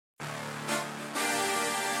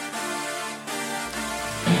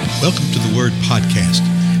Welcome to the Word Podcast.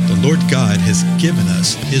 The Lord God has given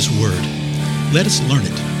us His Word. Let us learn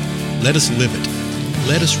it. Let us live it.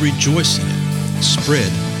 Let us rejoice in it.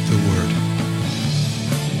 Spread the Word.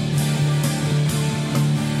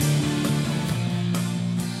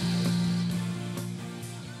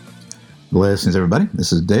 Blessings, everybody.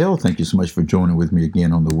 This is Dale. Thank you so much for joining with me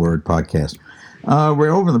again on the Word Podcast.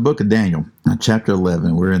 We're over in the book of Daniel, chapter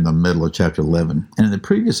 11. We're in the middle of chapter 11. And in the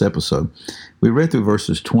previous episode, we read through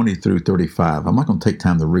verses 20 through 35. I'm not going to take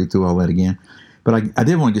time to read through all that again, but I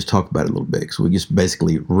did want to just talk about it a little bit. So we just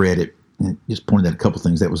basically read it and just pointed out a couple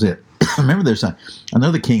things. That was it. Remember, there's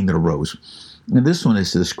another king that arose. And this one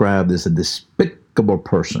is described as a despicable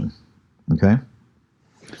person, okay?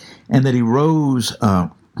 And that he rose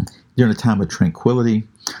during a time of tranquility,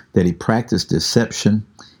 that he practiced deception,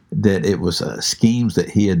 that it was schemes that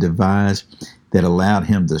he had devised that allowed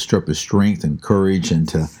him to stir up his strength and courage and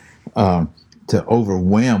to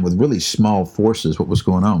overwhelm with really small forces what was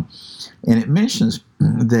going on. And it mentions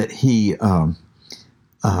that he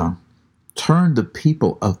turned the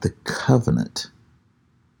people of the covenant,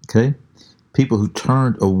 okay? People who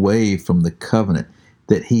turned away from the covenant,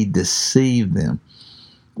 that he deceived them.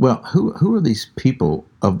 Well, who are these people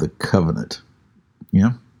of the covenant? You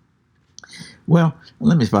know? Well,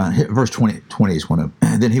 let me find verse 20 is one of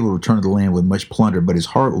them. Then he will return to the land with much plunder, but his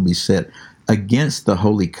heart will be set against the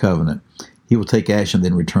holy covenant. He will take action,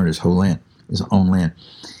 then return his own land.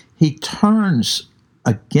 He turns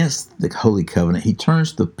against the holy covenant. He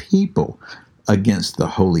turns the people against the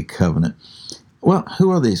holy covenant. Well,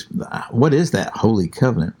 who are these? What is that holy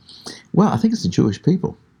covenant? Well, I think it's the Jewish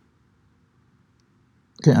people.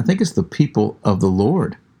 Okay, I think it's the people of the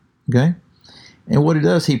Lord. Okay? And what he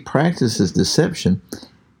does, he practices deception,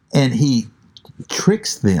 and he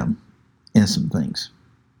tricks them in some things.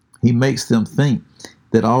 He makes them think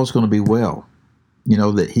that all's going to be well. You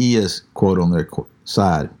know, that he is, quote, on their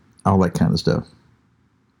side, all that kind of stuff.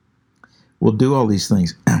 We'll do all these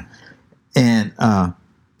things. And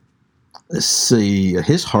let's see,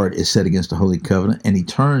 his heart is set against the Holy Covenant, and he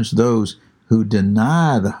turns those who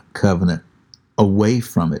deny the covenant away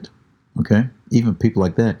from it. Okay? Even people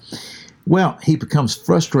like that. Well, he becomes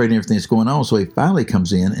frustrated in everything that's going on, so he finally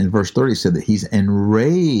comes in verse 30 said that he's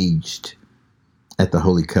enraged at the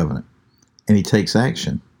Holy Covenant, and he takes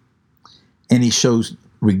action. And he shows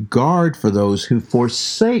regard for those who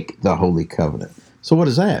forsake the Holy Covenant. So what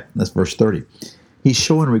is that? That's verse 30. He's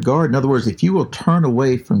showing regard. In other words, if you will turn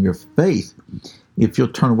away from your faith, if you'll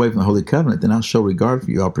turn away from the Holy Covenant, then I'll show regard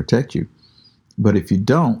for you. I'll protect you. But if you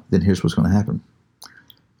don't, then here's what's going to happen.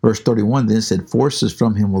 Verse 31 then said, forces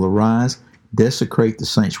from him will arise, desecrate the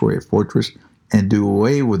sanctuary of fortress, and do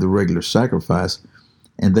away with the regular sacrifice,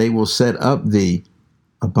 and they will set up the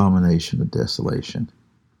abomination of desolation.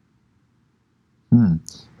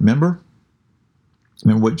 Remember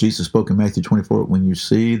what Jesus spoke in Matthew 24, when you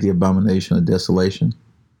see the abomination of desolation?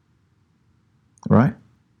 Right?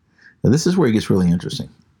 Now this is where it gets really interesting.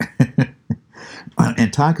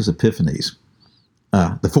 Antiochus Epiphanes,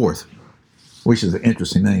 the fourth, which is an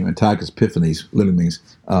interesting name. Antiochus Epiphanes literally means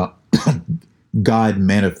God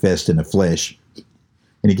manifest in the flesh.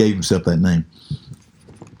 And he gave himself that name.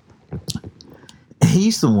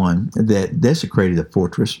 He's the one that desecrated the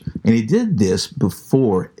fortress, and he did this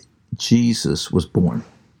before Jesus was born.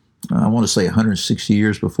 I want to say 160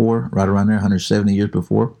 years before, right around there, 170 years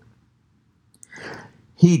before.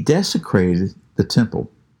 He desecrated the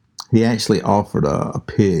temple. He actually offered a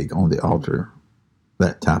pig on the altar,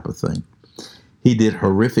 that type of thing. He did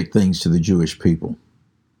horrific things to the Jewish people.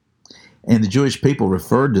 And the Jewish people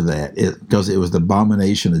referred to that because it was the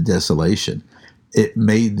abomination of desolation. It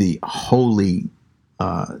made the holy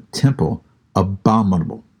temple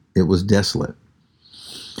abominable. It was desolate.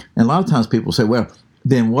 And a lot of times people say, well,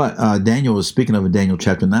 then what Daniel was speaking of in Daniel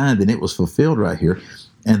chapter 9, then it was fulfilled right here.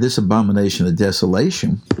 And this abomination of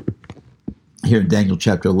desolation here in Daniel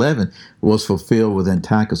chapter 11 was fulfilled with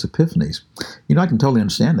Antiochus Epiphanes. You know, I can totally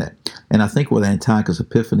understand that. And I think what Antiochus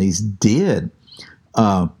Epiphanes did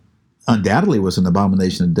undoubtedly was an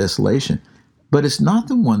abomination of desolation. But it's not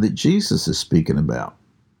the one that Jesus is speaking about.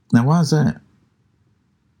 Now, why is that?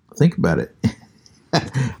 Think about it.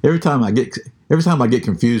 Every time I get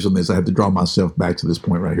confused on this, I have to draw myself back to this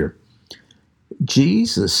point right here.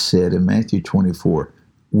 Jesus said in Matthew 24,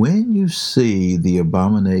 when you see the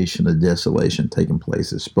abomination of desolation taking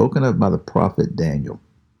place, it's spoken of by the prophet Daniel.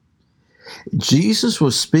 Jesus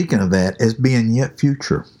was speaking of that as being yet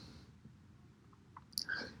future.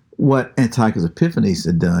 What Antiochus Epiphanes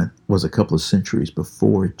had done was a couple of centuries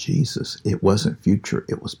before Jesus. It wasn't future,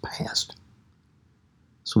 it was past.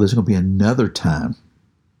 So there's going to be another time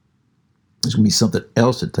There's going to be something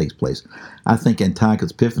else that takes place. I think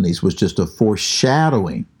Antiochus Epiphanes was just a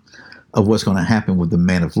foreshadowing of what's going to happen with the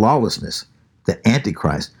man of lawlessness, the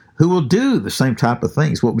Antichrist, who will do the same type of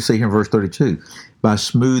things. What we see here in verse 32, by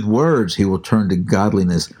smooth words he will turn to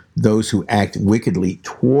godliness those who act wickedly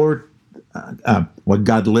toward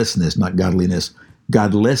godlessness, not godliness,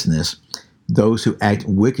 godlessness, those who act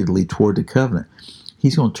wickedly toward the covenant.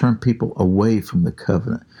 He's going to turn people away from the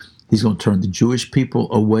covenant. He's going to turn the Jewish people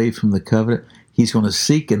away from the covenant. He's going to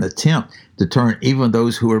seek and attempt to turn even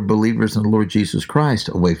those who are believers in the Lord Jesus Christ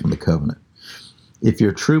away from the covenant. If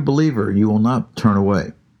you're a true believer, you will not turn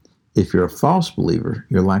away. If you're a false believer,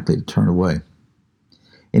 you're likely to turn away.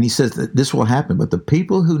 And he says that this will happen, but the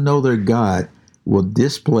people who know their God will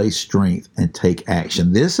display strength and take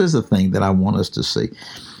action. This is the thing that I want us to see,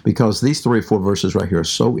 because these 3 or 4 verses right here are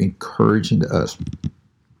so encouraging to us.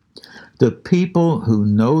 The people who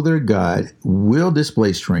know their God will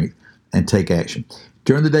display strength and take action.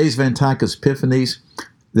 During the days of Antiochus Epiphanes,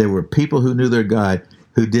 there were people who knew their God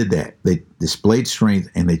who did that. They displayed strength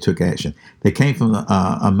and they took action. They came from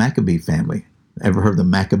a Maccabee family. Ever heard of the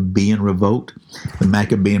Maccabean Revolt? The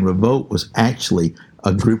Maccabean Revolt was actually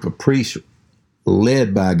a group of priests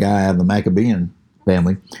led by a guy out of the Maccabean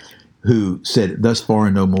family who said, "Thus far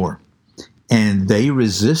and no more." And they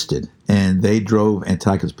resisted, and they drove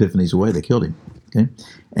Antiochus Epiphanes away. They killed him. Okay,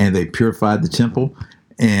 and they purified the temple,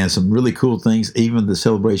 and some really cool things. Even the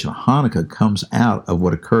celebration of Hanukkah comes out of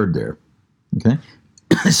what occurred there. Okay,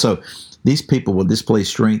 so these people will display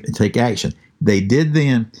strength and take action. They did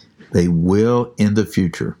then, they will in the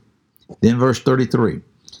future. Then verse 33,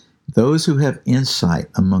 those who have insight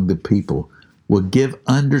among the people will give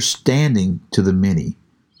understanding to the many.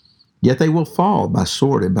 Yet they will fall by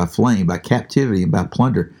sword and by flame, by captivity and by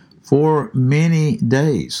plunder for many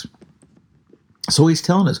days. So he's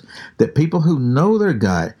telling us that people who know their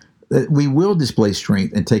God, that we will display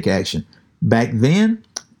strength and take action. Back then,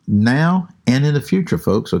 now, and in the future,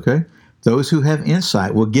 folks, okay? Those who have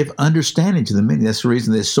insight will give understanding to the many. That's the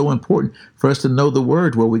reason that it's so important for us to know the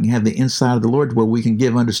Word, where we can have the insight of the Lord, where we can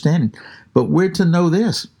give understanding. But we're to know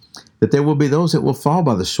this, that there will be those that will fall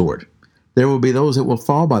by the sword. There will be those that will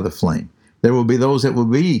fall by the flame. There will be those that will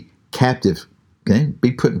be captive, okay,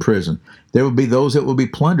 be put in prison. There will be those that will be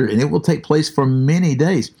plundered, and it will take place for many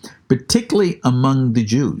days, particularly among the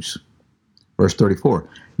Jews. Verse 34,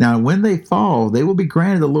 now when they fall, they will be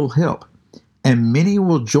granted a little help, and many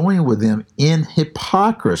will join with them in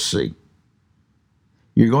hypocrisy.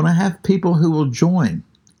 You're going to have people who will join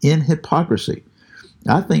in hypocrisy.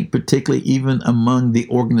 I think particularly even among the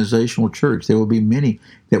organizational church, there will be many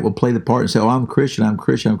that will play the part and say, oh, I'm Christian, I'm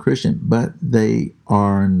Christian, I'm Christian, but they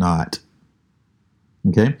are not.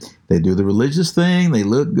 Okay? They do the religious thing, they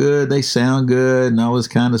look good, they sound good, and all this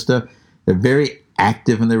kind of stuff. They're very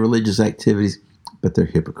active in their religious activities, but they're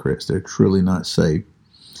hypocrites. They're truly not saved.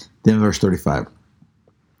 Then verse 35,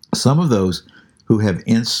 some of those who have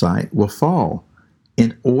insight will fall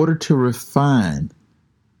in order to refine,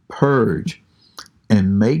 purge,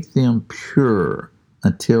 and make them pure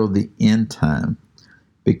until the end time,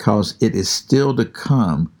 because it is still to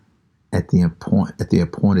come at the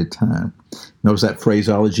appointed time. Notice that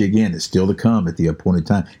phraseology again, it's still to come at the appointed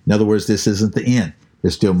time. In other words, this isn't the end.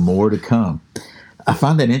 There's still more to come. I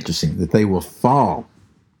find that interesting, that they will fall.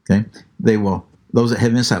 Okay, those that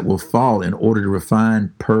have insight will fall in order to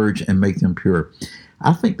refine, purge, and make them pure.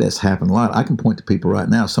 I think that's happened a lot. I can point to people right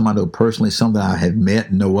now, some I know personally, some that I have met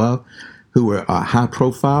and know of, who were high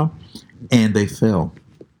profile, and they fell.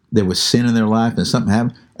 There was sin in their life, and something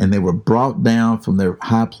happened, and they were brought down from their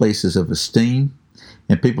high places of esteem.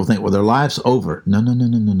 And people think, well, their life's over.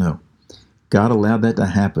 No. God allowed that to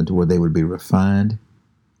happen to where they would be refined,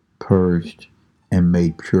 purged, and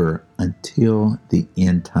made pure until the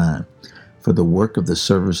end time. For the work of the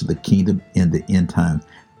service of the kingdom in the end time,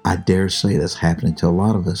 I dare say that's happening to a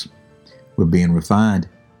lot of us. We're being refined.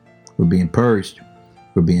 We're being purged.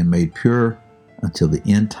 We're being made pure until the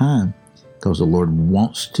end time, because the Lord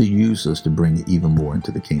wants to use us to bring even more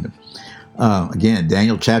into the kingdom. Again,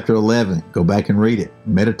 Daniel chapter 11. Go back and read it.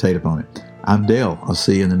 Meditate upon it. I'm Dale. I'll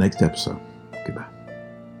see you in the next episode.